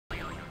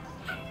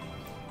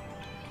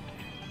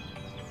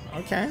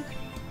Okay.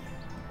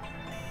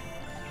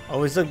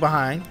 Always look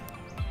behind.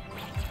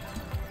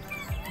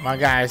 My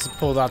guys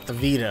pulled out the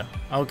Vita.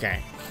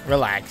 Okay.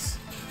 Relax.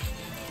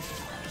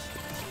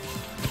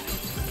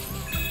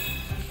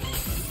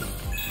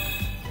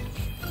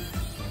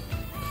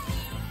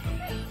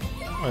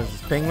 What is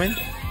this, Penguin?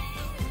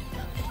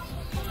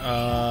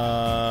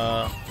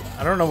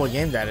 I don't know what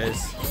game that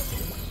is.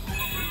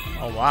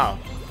 Oh wow.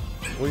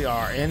 We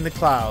are in the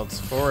clouds,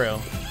 for real.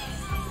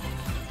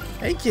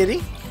 Hey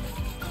kitty.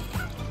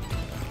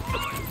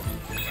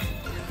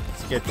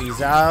 Let's get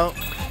these out.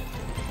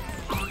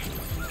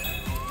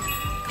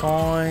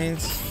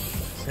 Coins.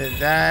 Let's hit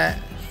that.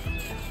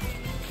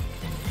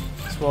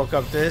 Let's walk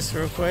up this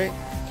real quick.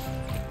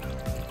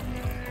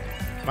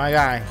 My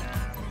guy.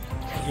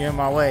 You're in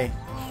my way.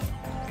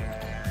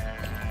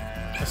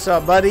 What's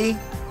up, buddy?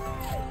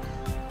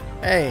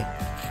 Hey.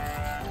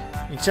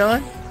 You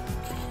chilling?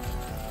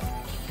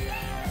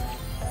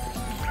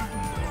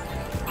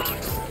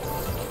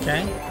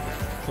 Okay.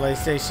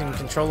 PlayStation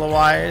controller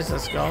wires.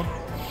 Let's go.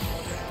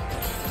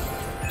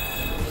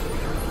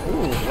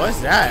 Ooh,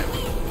 what's that?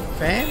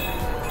 Fan?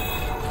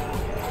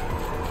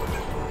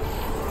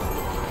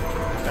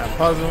 That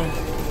puzzle.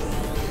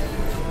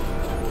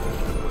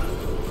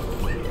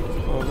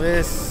 Pull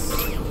this.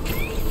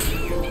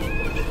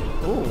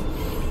 Ooh,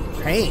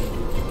 paint.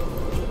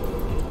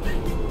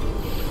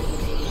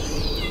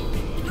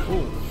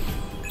 Ooh.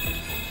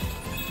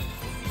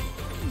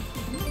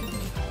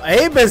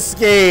 Ape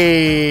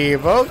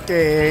escape.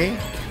 Okay.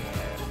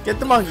 Get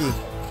the monkey.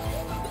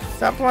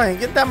 Stop playing.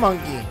 Get that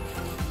monkey.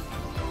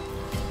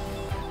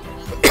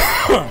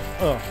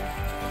 Oh.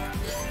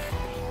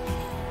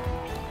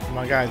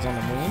 My guy's on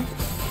the moon.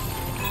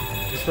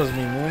 It's supposed to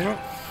be moon.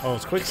 Oh,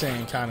 it's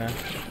quicksand, kind of.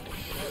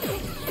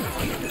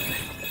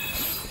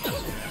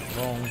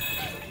 Boom.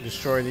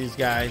 Destroy these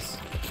guys.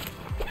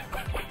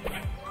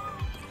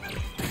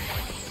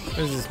 What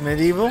is this,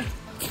 medieval?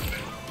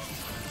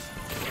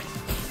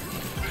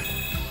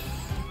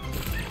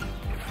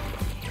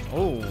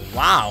 Oh,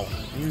 wow.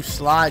 You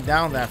slide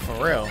down that for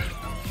real.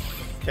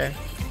 Okay.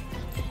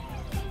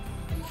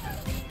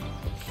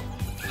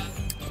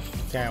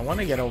 Okay, I want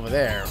to get over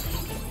there,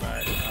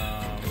 but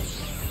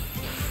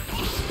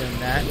spin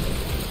that.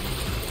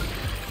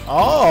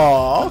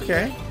 Oh,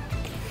 okay.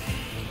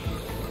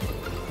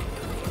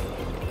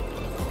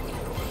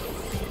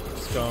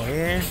 Let's go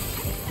here.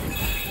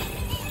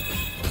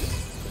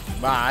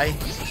 Bye.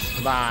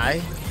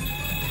 Bye.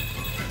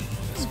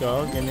 Let's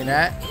go. Give me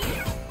that.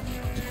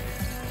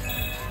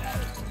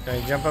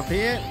 Can I jump up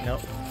here?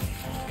 Nope.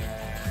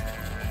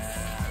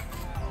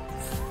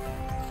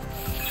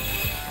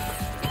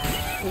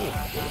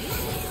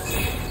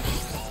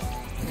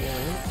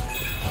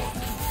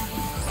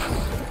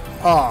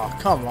 Oh,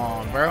 come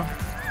on, bro.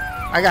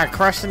 I got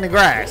crushed in the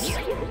grass.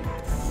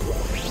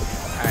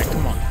 Alright,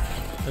 come on.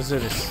 Let's do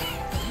this.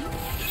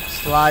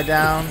 Slide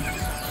down.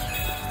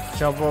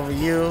 Jump over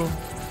you.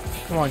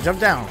 Come on, jump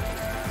down.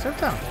 Jump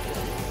down.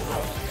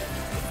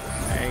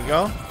 There you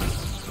go.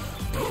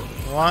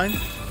 1,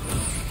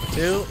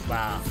 2.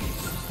 Wow.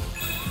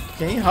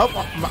 Can you help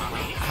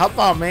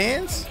our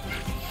mans?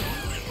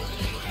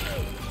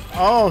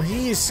 Oh,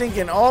 he is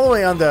sinking all the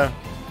way under.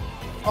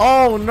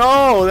 Oh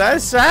no,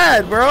 that's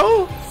sad,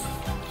 bro.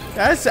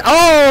 That's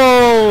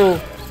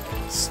oh,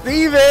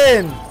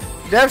 Steven,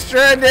 Death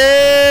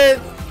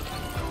Stranded,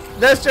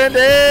 Death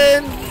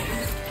Stranded.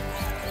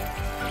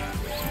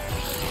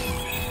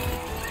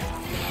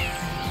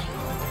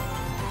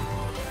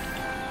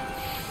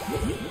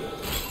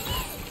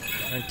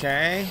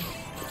 Okay,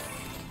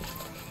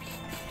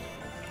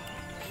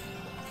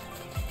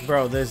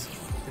 bro. There's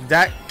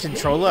that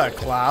controller a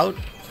cloud.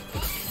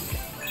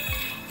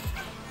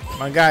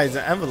 My guy is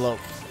an envelope.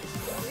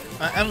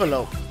 An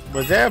envelope.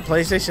 Was there a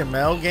PlayStation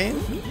Mail game?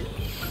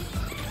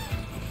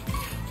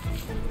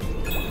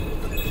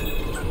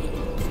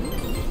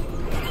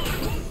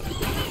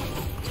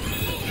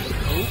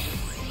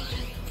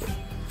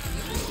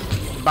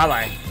 Bye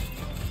bye.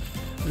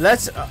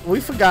 Let's.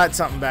 We forgot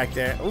something back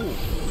there. Ooh.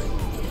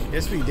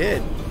 Yes, we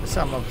did. There's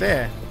something up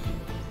there.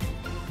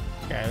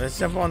 Okay, let's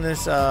jump on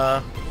this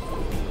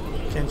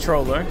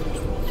controller.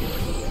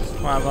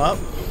 Climb up.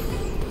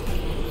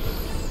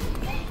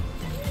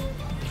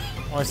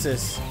 What's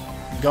this?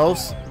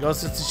 Ghost of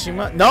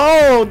Tsushima?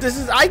 No, this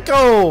is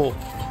Ico.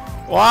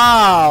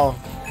 Wow,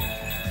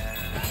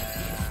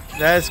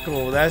 that's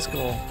cool. That's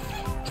cool.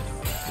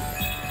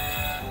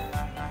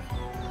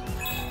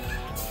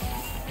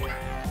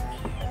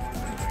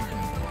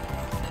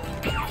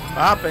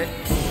 Pop it.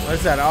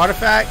 What's that?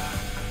 Artifact?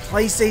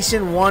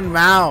 PlayStation 1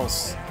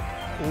 mouse.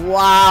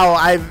 Wow,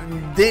 I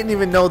didn't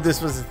even know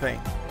this was a thing.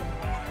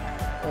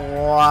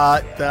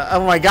 What the?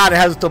 Oh my god, it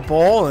has the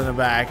ball in the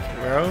back,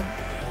 bro.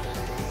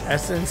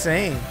 That's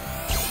insane.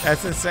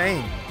 That's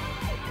insane.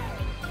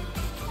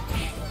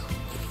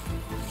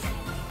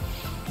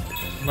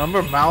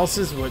 Remember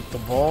mouses with the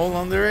ball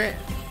under it?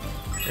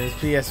 There's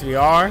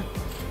PSVR.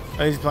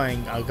 Oh, he's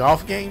playing a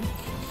golf game.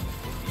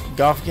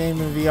 Golf game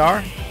in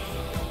VR.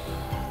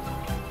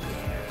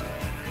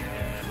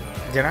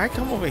 Did I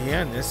come over here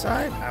on this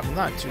side? I'm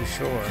not too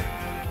sure.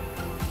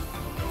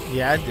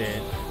 Yeah, I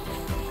did.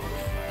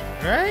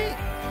 Right?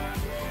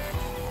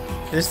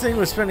 This thing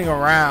was spinning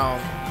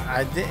around.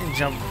 I didn't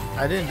jump.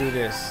 I didn't do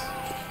this.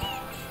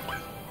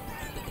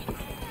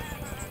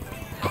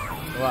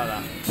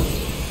 Voila.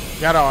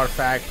 Got an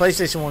artifact.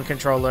 PlayStation 1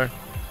 controller.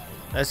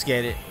 Let's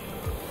get it.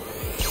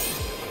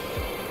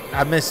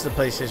 I missed the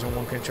PlayStation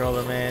 1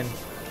 controller, man.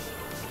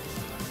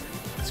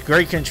 It's a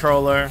great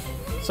controller.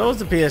 So was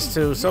the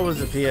PS2. So was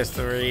the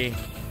PS3.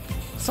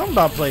 Something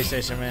about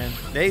PlayStation, man.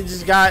 They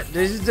just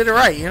did it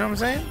right. You know what I'm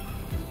saying?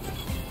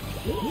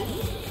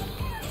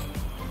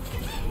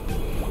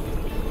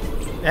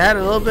 They had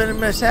a little bit of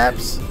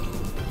mishaps.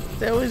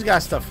 They always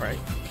got stuff right.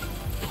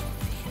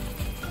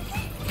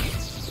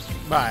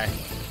 Bye.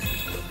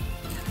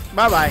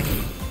 Bye-bye.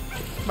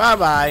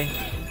 Bye-bye.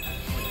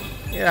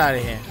 Get out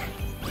of here.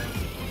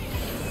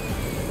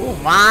 Oh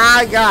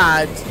my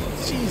God.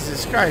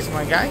 Jesus Christ,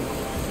 my guy.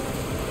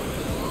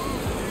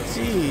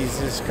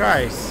 Jesus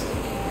Christ.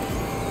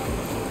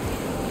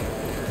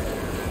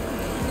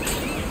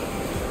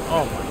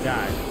 Oh my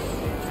God.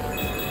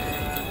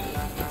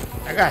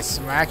 I got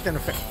smacked in the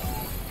face.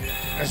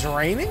 It's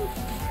raining?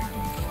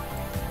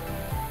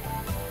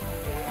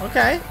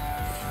 Okay.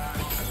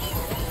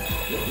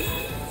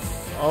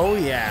 Oh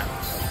yeah.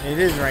 It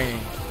is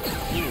raining.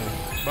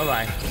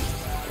 Bye-bye.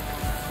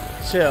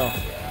 Chill.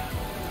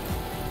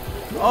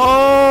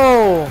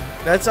 Oh!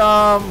 That's,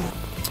 I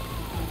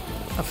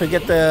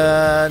forget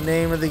the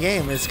name of the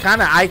game. It's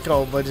kind of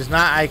Ico, but it's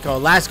not Ico.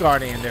 Last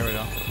Guardian. There we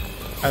go.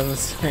 I was gonna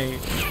say,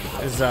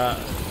 is,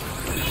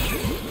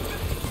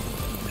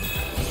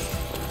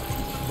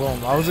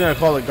 boom. I was gonna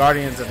call it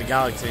Guardians of the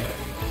Galaxy.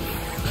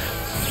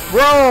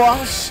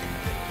 Bro,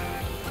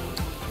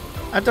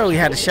 I thought we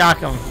had to shock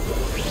him.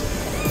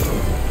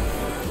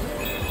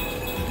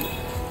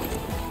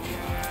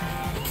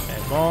 Okay,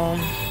 boom.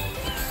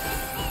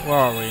 Where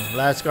are we?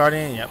 Last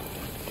Guardian? Yep.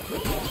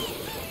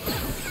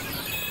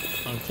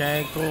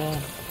 Okay, cool.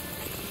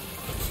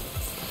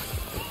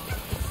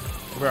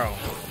 Bro,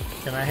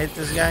 can I hit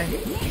this guy?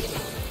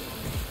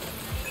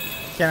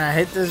 Can I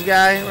hit this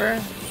guy, bro?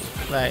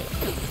 Like,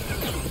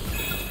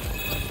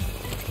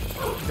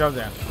 drop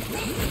down.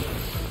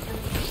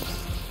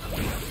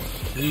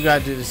 You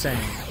gotta do the same.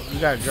 You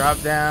gotta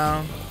drop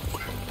down.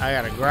 I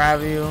gotta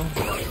grab you,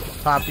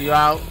 pop you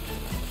out.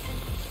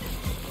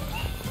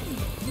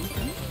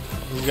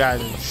 You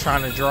guys are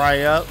trying to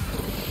dry up.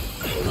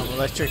 I'm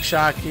electric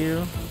shock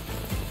you.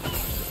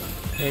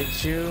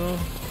 Hit you.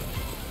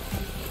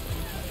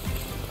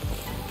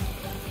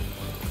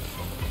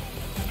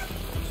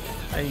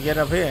 How you get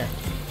up here?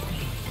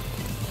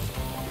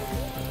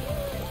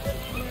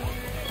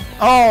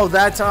 Oh,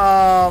 that's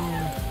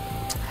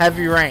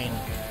heavy rain.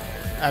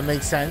 That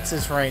makes sense.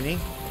 It's raining.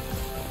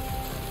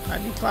 How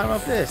do you climb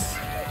up this?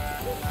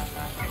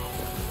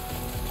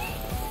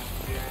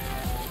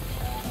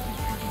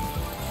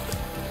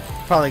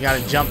 Probably got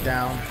to jump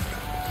down.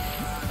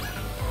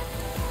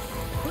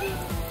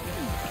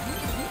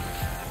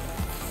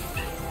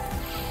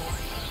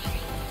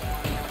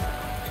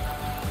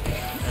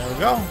 There we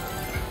go.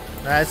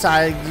 That's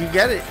how you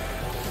get it.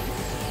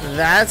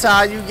 That's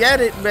how you get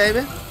it,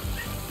 baby.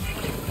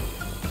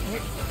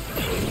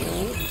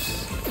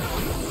 Oops.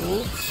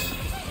 Oops.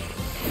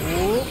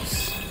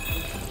 Oops.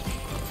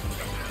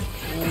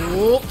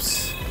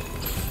 Oops.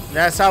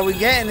 That's how we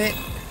getting it.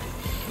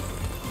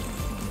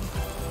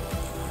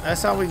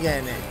 That's how we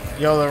getting it.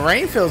 Yo, the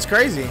rain feels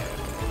crazy.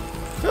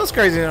 Feels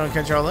crazy on the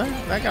controller.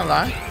 Not gonna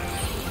lie.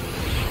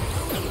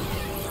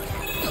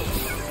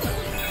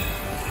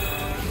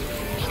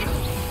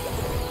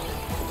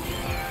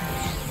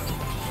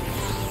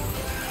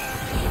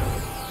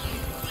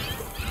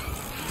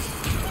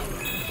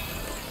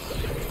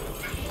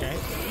 Okay.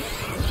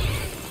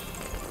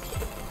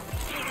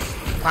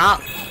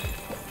 Pop.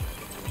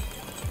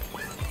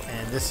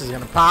 And this is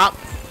gonna pop.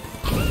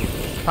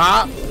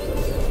 Pop.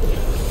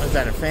 Is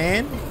that a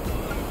fan?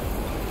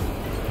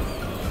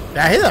 Did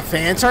I hear the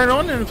fan turn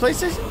on in the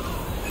PlayStation?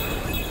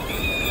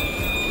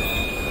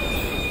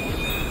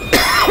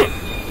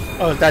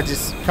 Oh, is that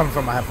just coming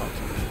from my headphones?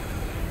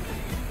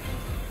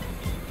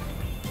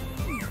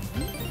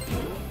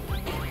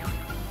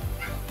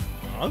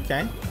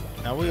 Okay.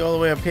 Now we all the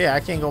way up here.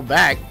 I can't go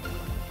back.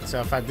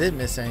 So if I did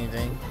miss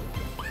anything,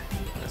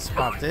 let's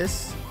pop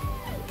this.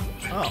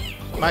 Oh,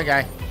 my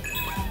guy.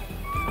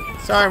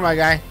 Sorry, my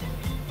guy.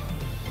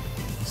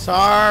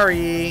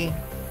 Sorry.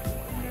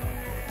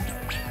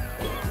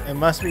 It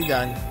must be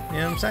done. You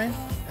know what I'm saying?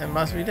 It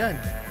must be done.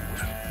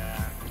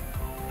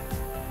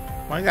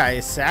 My guy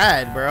is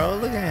sad, bro.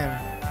 Look at him.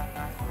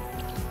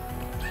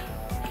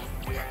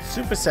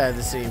 Super sad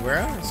to see,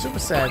 bro. Super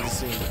sad to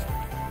see.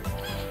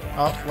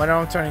 Oh, what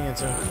am I turning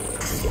into?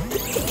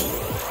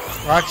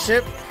 Rock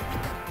ship?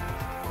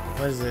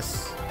 What is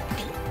this?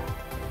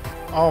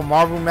 Oh,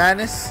 Marble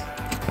Madness?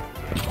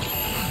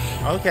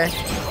 Okay.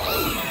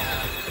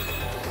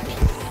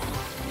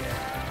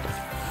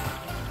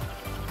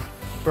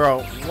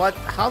 Bro, what?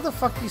 How the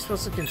fuck are you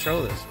supposed to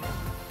control this, man?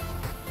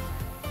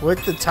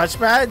 With the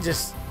touchpad,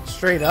 just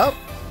straight up?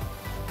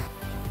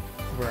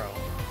 Bro.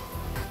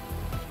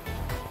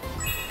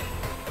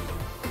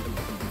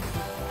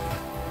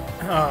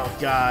 Oh,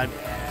 God.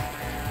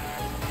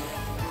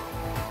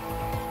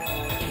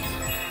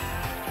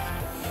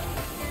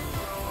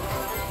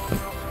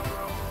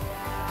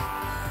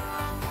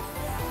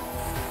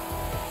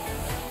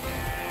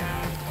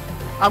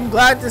 I'm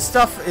glad this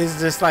stuff is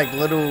just like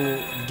little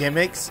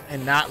gimmicks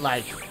and not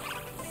like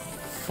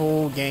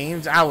full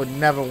games. I would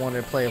never want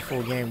to play a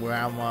full game where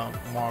I'm a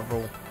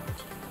Marvel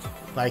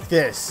like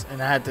this,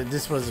 and I had to.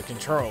 This was the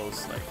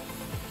controls. Like,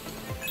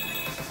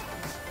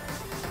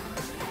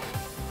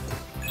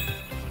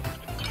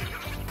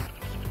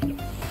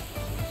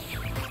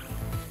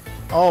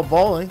 oh,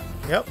 bowling.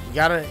 Yep, you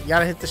gotta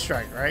hit the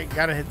strike, right?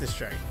 Gotta hit the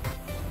strike.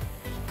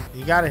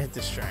 You gotta hit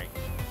the strike.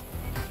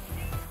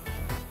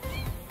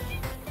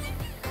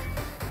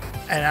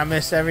 And I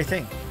missed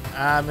everything.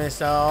 I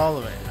missed all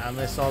of it. I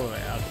missed all of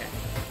it. Okay.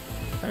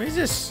 Let me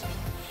just...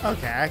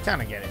 Okay, I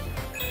kind of get it.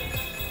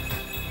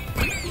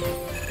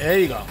 There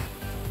you go.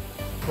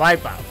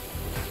 Wipe out.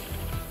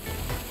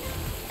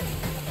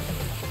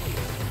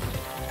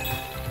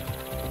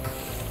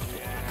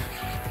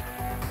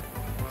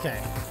 Okay.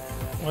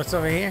 What's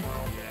over here?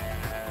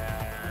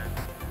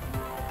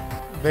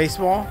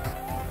 Baseball.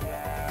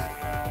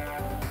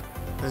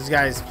 This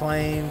guy's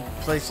playing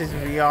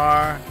PlayStation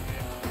VR.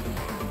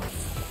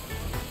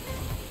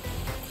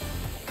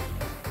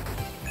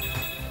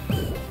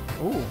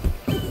 Ooh.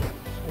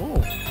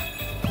 Ooh.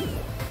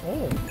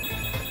 Ooh.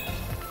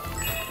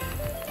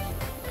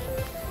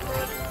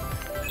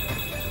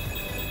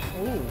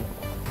 Ooh.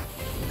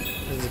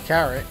 There's a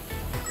carrot.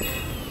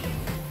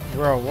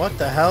 Bro, what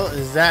the hell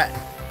is that?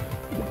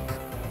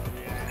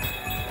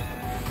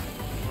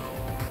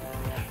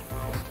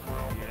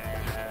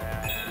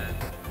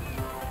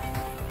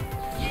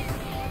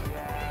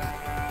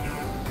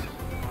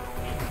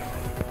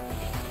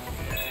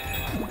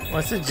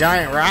 What's a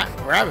giant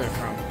rabbit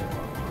from?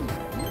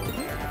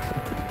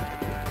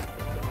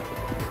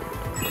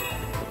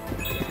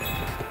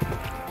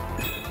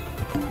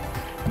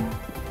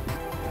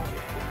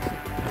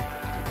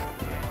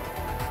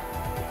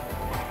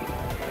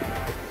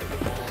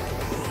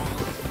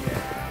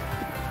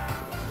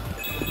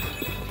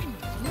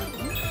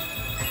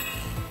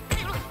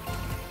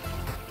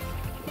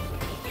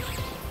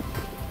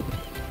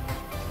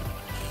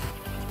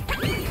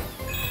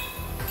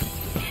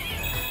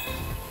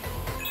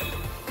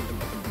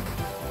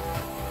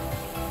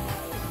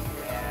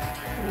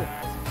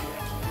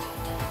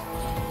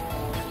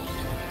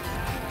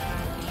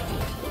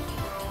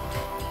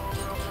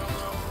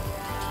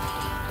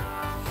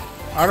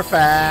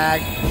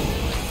 Artifact.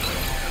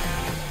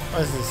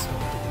 What is this?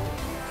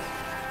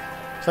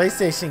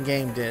 PlayStation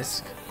game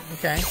disc.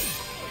 Okay.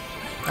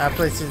 I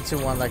PlayStation 2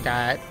 one like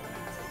I had.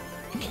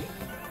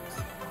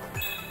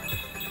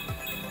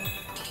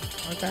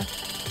 Okay.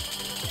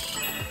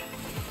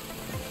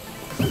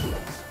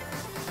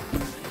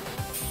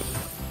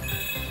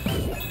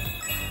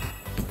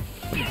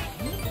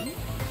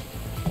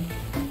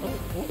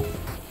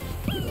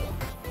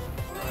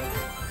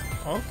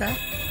 Okay.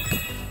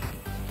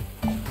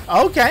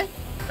 Okay,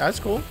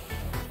 that's cool.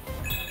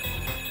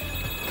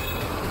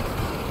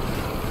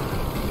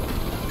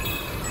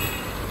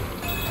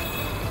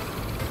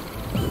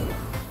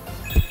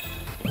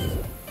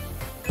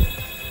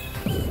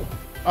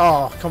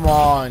 Oh, come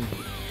on.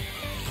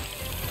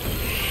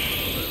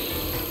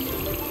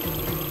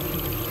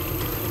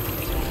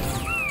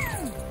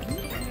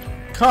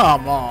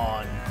 Come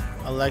on.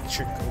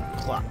 Electrical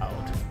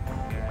cloud.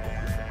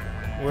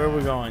 Where are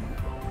we going?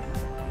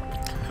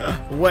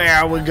 Where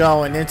are we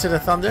going? Into the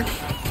thunder?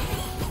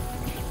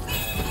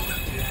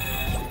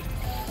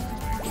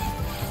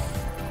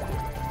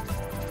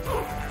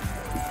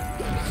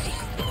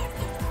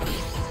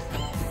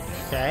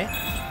 Okay.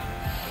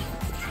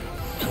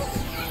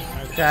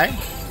 Okay.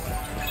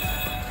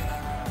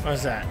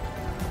 What's that?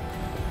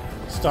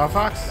 Star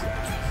Fox?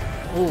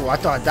 Ooh, I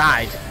thought I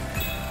died.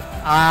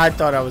 I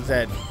thought I was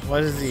dead.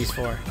 What is these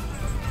for?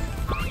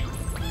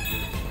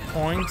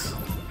 Coins?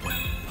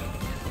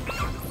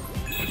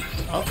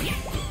 Oh,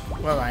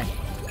 bye-bye.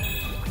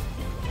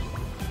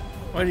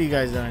 What are you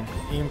guys doing?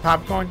 Eating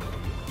popcorn?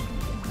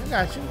 I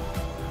got you.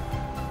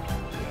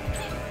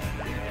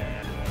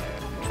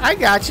 I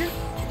got you.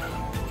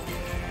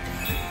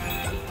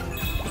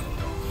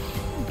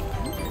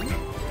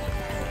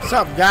 What's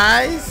up,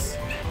 guys?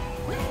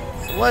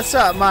 What's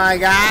up, my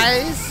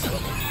guys?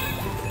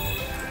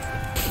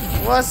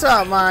 What's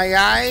up, my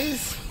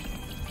guys?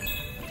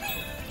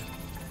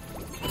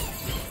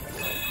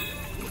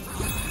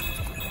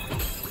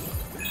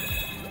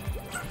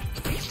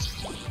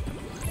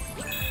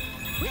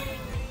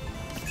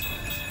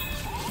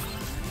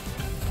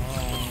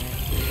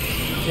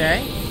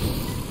 Okay.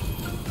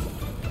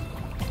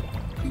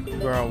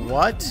 Bro,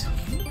 what?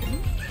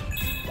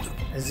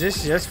 Is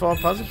this just for a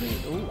puzzle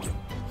piece? Ooh.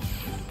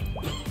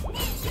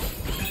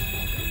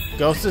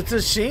 Ghost of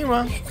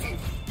Tsushima.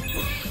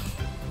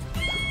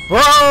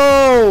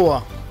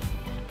 Bro!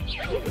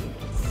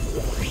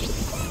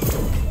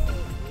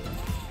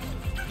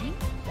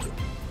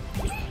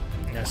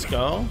 Let's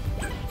go.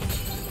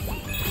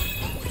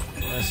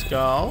 Let's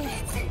go.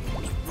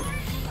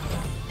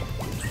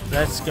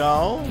 Let's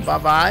go.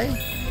 Bye-bye.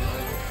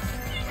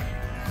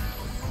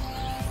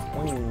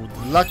 Ooh,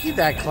 lucky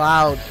that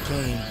cloud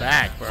came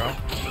back, bro.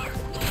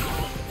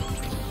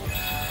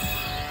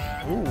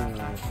 Ooh.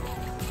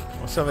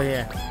 What's over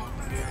here?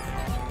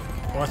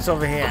 What's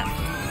over here?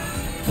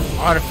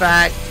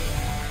 Artifact.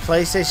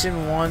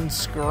 PlayStation 1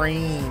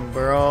 screen,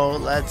 bro.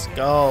 Let's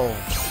go.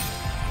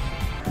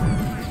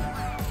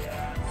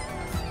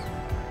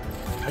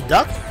 A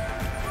duck?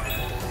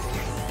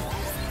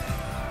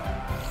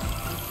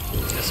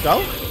 Let's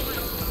go.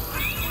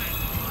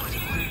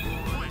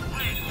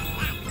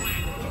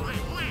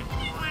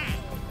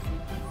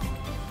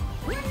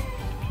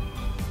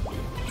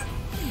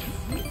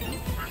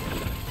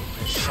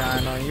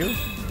 Shine on you.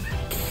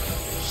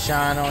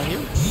 Shine on you.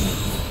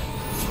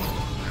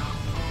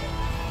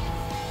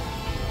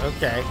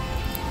 Okay.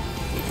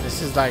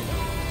 This is like...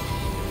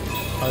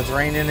 Oh, it's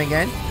raining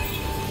again?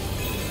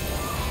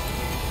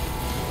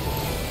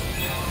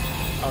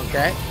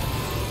 Okay.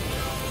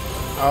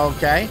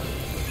 Okay.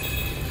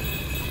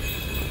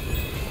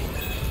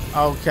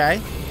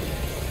 Okay.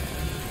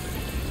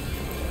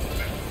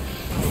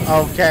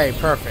 Okay,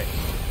 perfect.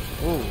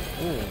 Ooh,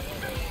 ooh.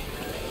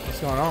 What's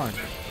going on?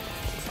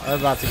 I'm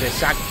about to get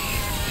shocked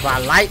by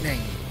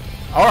lightning.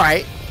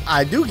 Alright.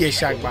 I do get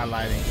shocked by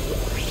lightning.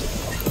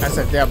 I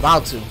said they're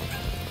about to.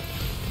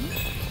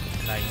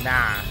 Like,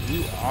 nah,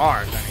 you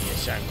are gonna get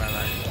shocked by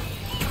lightning.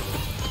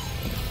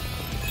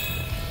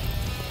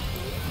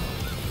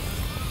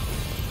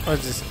 What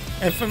is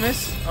this?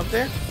 Infamous up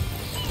there?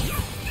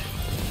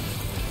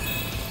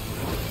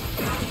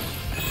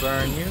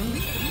 Burn you.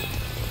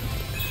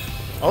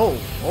 Oh,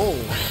 oh,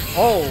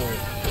 oh.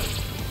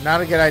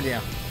 Not a good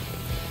idea.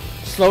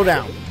 Slow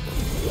down.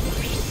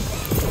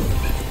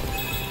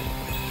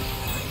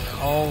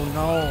 Oh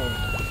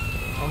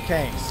no.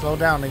 Okay, slow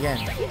down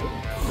again.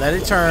 Let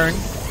it turn.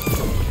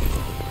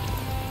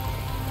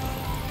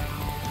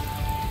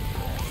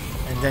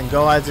 And then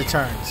go as it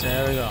turns.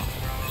 There we go.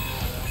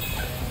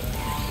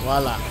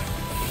 Voila.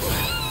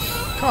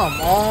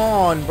 Come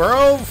on,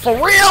 bro. For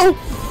real?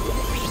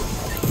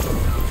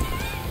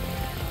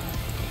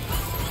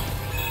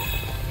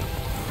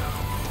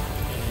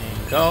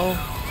 And go.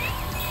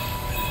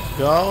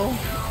 Go.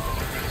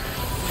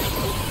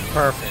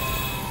 Perfect.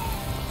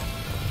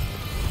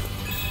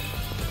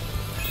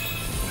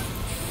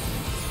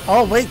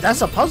 Oh, wait.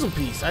 That's a puzzle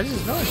piece. I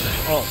just noticed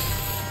that. Oh.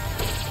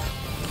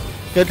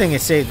 Good thing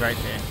it saved right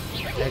there.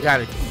 I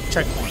got a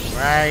checkpoint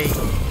right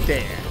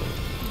there.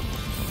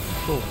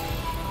 Cool.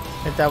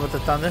 Hit that with the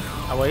thunder.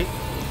 I'll wait.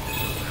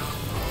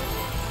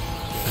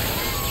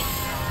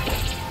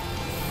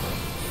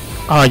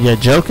 Oh, you're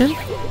joking?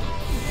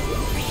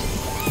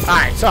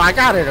 Alright, so I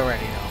got it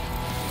already, though.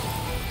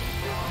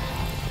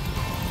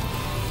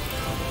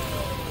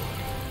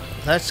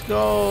 Let's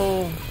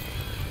go.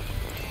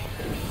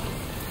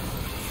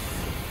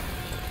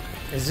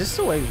 Is this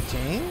the way we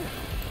came?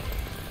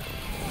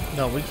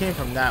 No, we came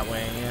from that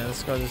way. Yeah,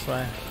 let's go this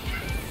way.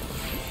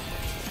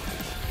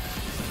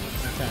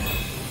 Okay.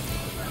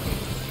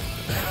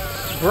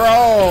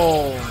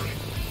 Bro!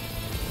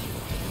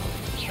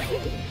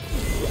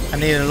 I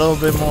need a little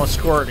bit more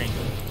squirting.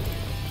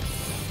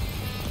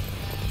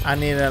 I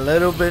need a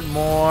little bit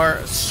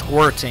more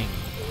squirting.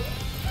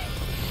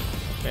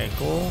 Okay,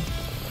 cool.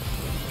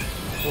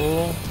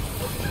 Cool.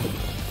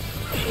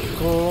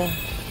 Cool.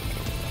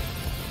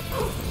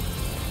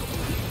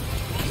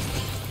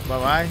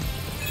 Bye-bye.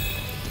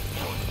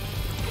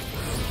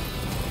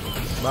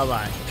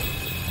 Bye-bye.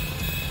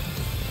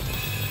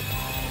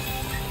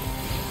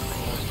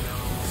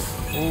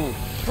 Ooh.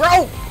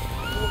 Bro!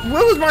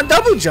 Where was my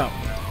double jump?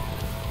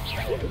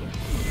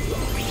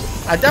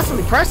 I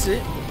definitely pressed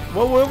it.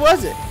 Well, where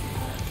was it?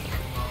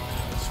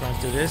 Let's run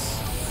through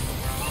this.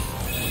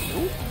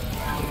 Ooh.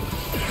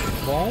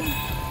 Boom.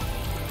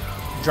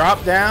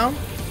 Drop down.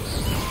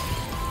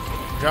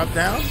 Drop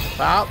down.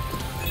 Pop.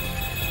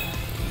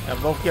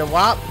 And both get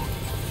whop.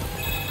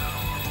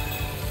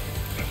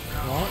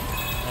 Come on.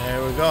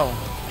 There we go.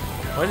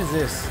 What is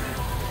this?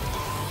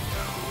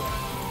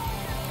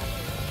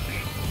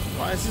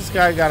 Why is this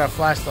guy got a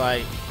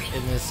flashlight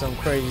and there's some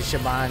crazy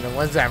shit behind him?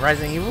 What's that?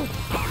 Resident Evil?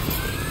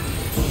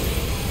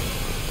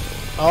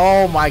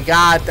 Oh my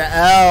god, the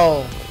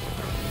L.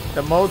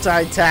 The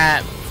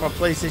multi-tap for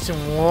PlayStation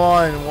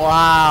 1.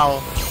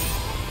 Wow.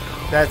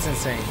 That's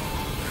insane.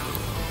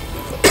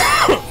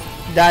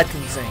 That's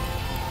insane.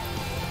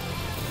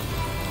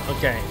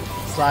 Okay.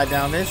 Slide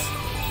down this.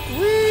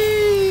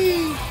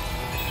 Whee!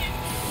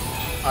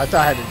 I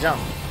thought I had to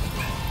jump.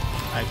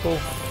 Alright, cool.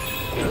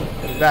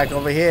 Get back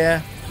over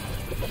here.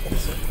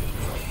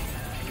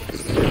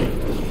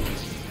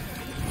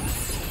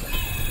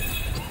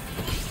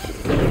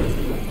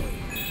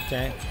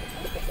 Okay.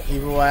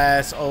 Evil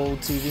ass old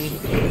TV.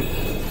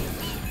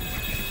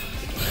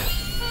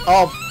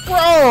 Oh,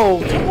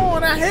 bro! Come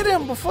on, I hit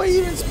him before he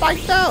even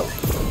spiked out.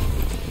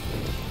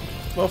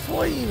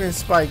 Before he even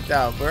spiked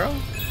out, bro.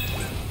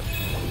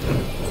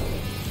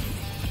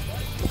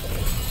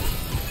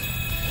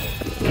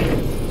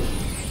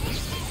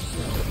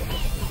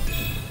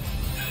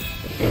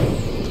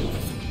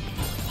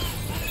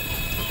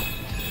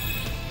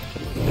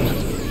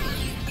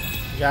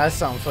 Got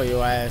something for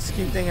your ass.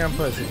 Keep thinking I'm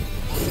pussy.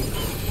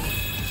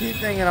 Keep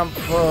thinking I'm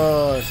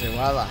pussy.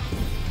 Voila.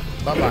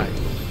 Bye-bye.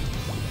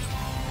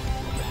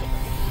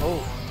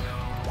 Oh.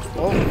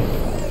 Oh.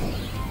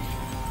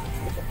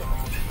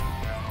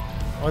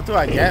 What do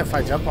I get if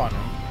I jump on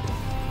him?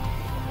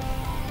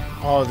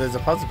 Oh, there's a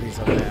puzzle piece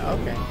up there.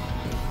 Okay.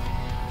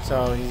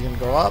 So he's going to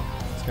go up.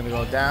 It's going to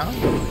go down.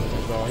 We're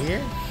going to go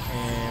here.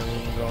 And we're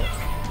going to go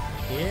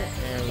here.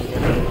 And we're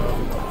going to go.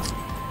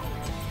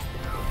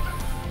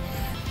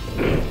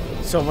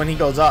 So when he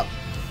goes up,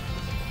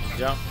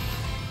 jump.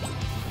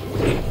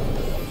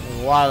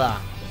 Voila.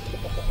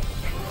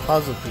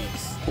 Puzzle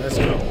piece. Let's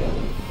go.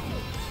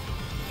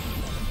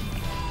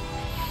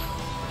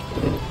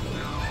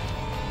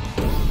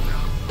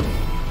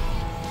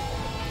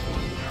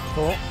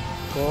 Cool.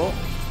 Cool.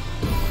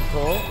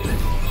 Cool.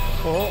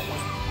 Cool.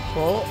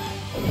 Cool.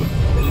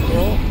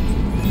 Cool.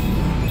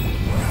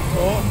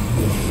 Cool.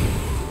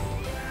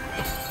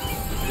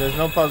 There's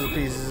no puzzle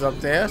pieces up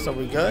there, so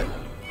we good.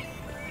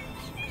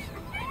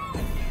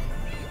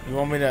 You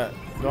want me to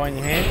go in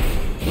your hand?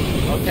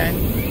 Okay.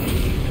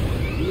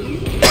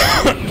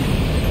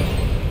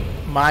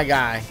 My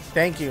guy.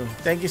 Thank you.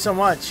 Thank you so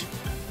much.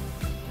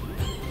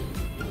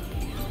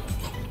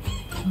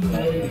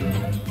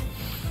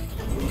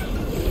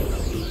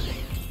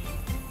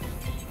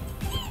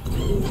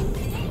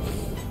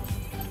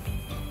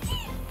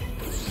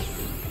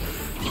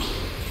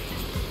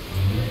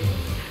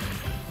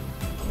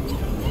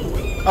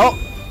 Oh!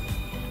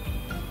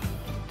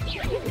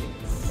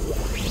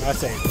 I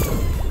saved.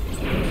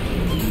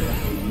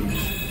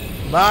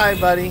 Bye,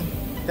 buddy.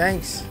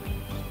 Thanks.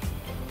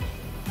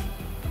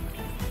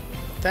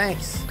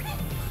 Thanks.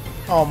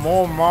 Oh,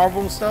 more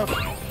marble stuff?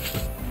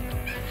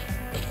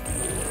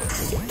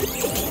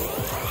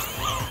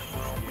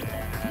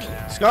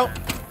 Let's go.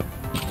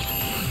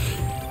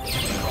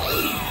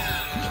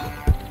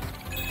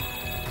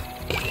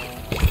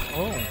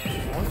 Oh,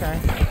 okay.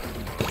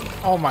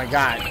 Oh my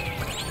god.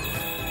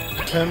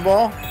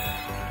 Pinball?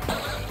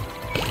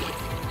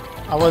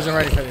 I wasn't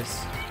ready for this.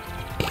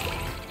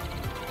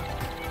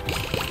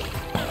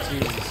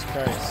 Jesus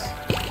Christ.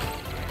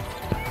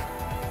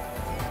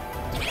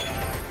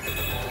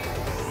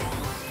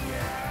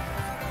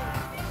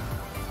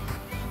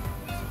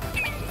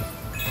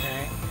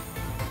 Okay.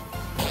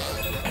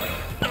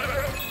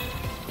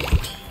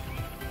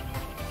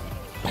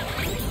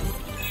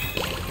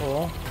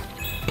 Cool.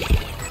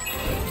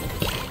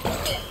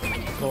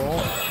 Cool.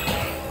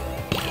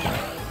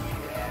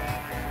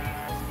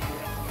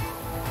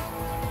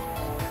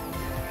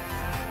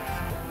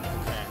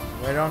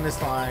 Right on this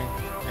line.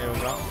 There we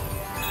go.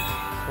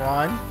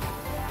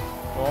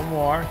 One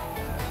more.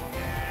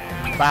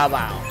 Bow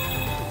bow.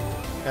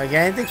 Did I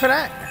get anything for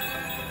that?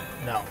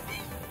 No.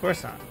 Of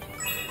course not.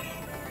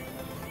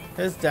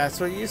 Because that's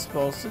what you're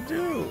supposed to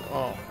do.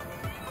 Oh.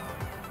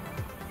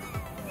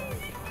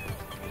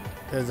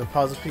 There's a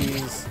puzzle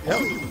piece. Yep.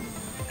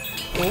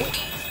 Cool.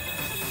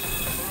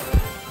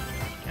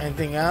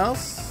 Anything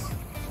else?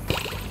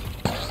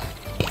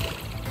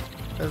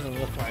 Doesn't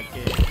look like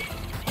it.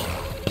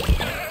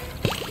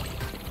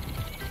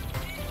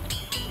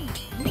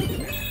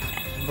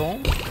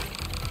 Boom.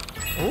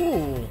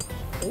 Ooh.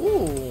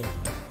 Ooh.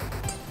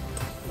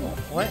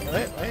 Wait.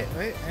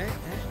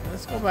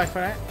 Let's go back for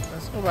that.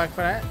 Let's go back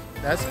for that.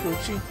 That's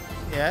Gucci.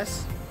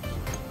 Yes.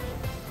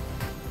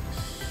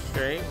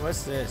 Straight.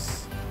 What's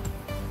this?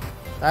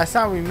 Last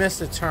time we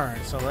missed a turn,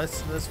 so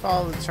let's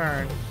follow the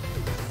turn.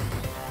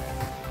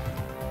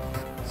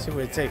 See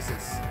where it takes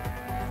us.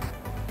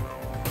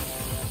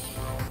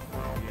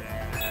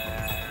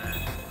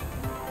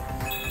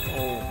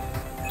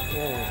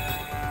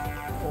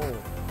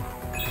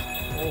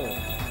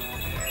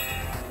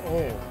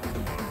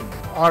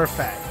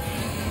 Artifact.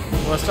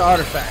 What's the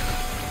artifact?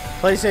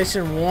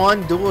 PlayStation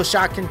 1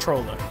 DualShock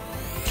controller.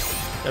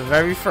 The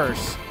very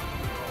first.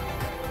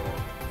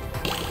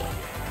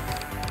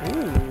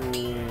 Ooh.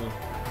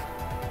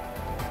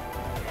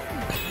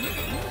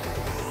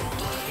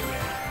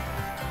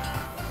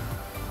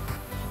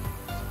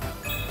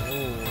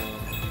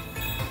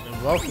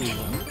 And wealthy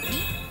one.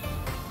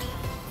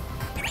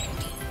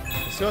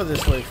 Let's go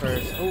this way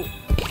first. Ooh.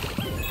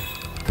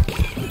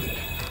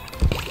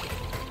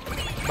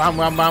 Bang,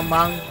 bang, bang,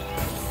 bang.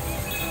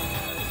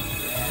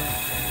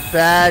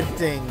 Bad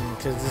thing,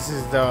 because this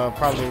is the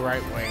probably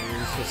right way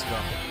you're supposed to go.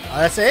 Oh,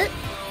 that's it?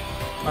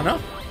 Oh, no?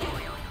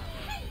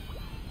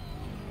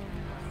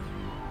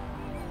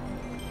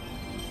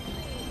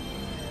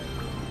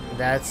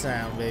 That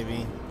sound,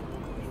 baby.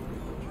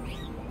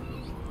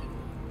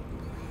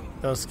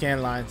 Those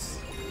scan lines.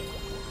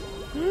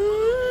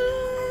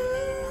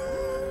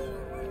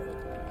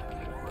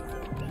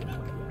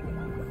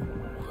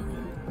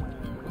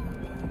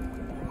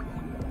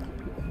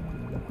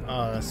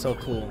 Oh, that's so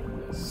cool.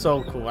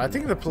 So cool. I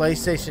think the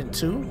PlayStation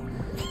 2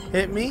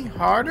 hit me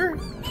harder.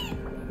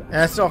 And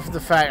that's off of the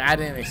fact I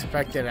didn't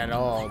expect it at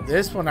all.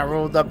 This, when I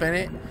rolled up in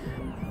it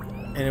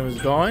and it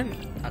was going,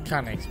 I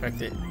kind of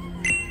expected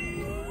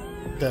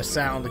the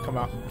sound to come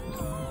out.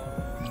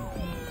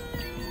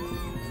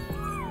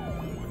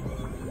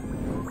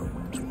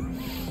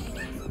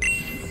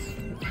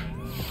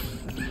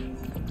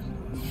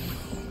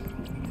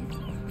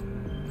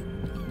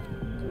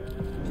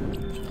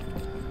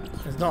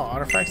 no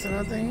artifacts or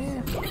nothing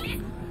here.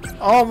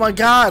 Oh my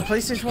god,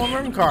 PlayStation 1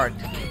 memory card.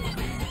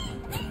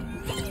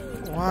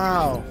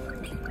 Wow.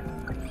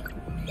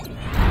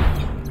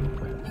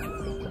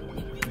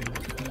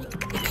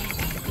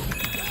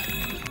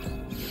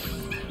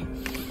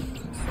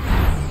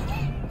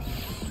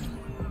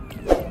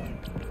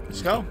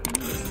 Let's go.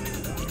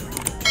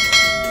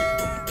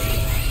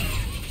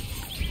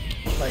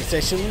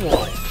 PlayStation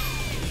 1.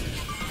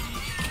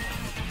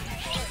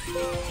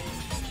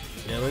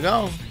 There we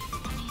go.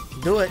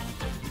 Do it.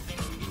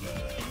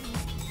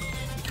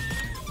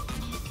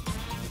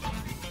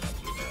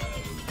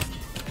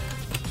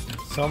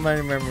 So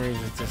many memories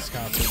with this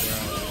console, bro.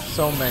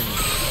 So many.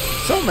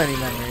 So many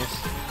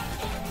memories.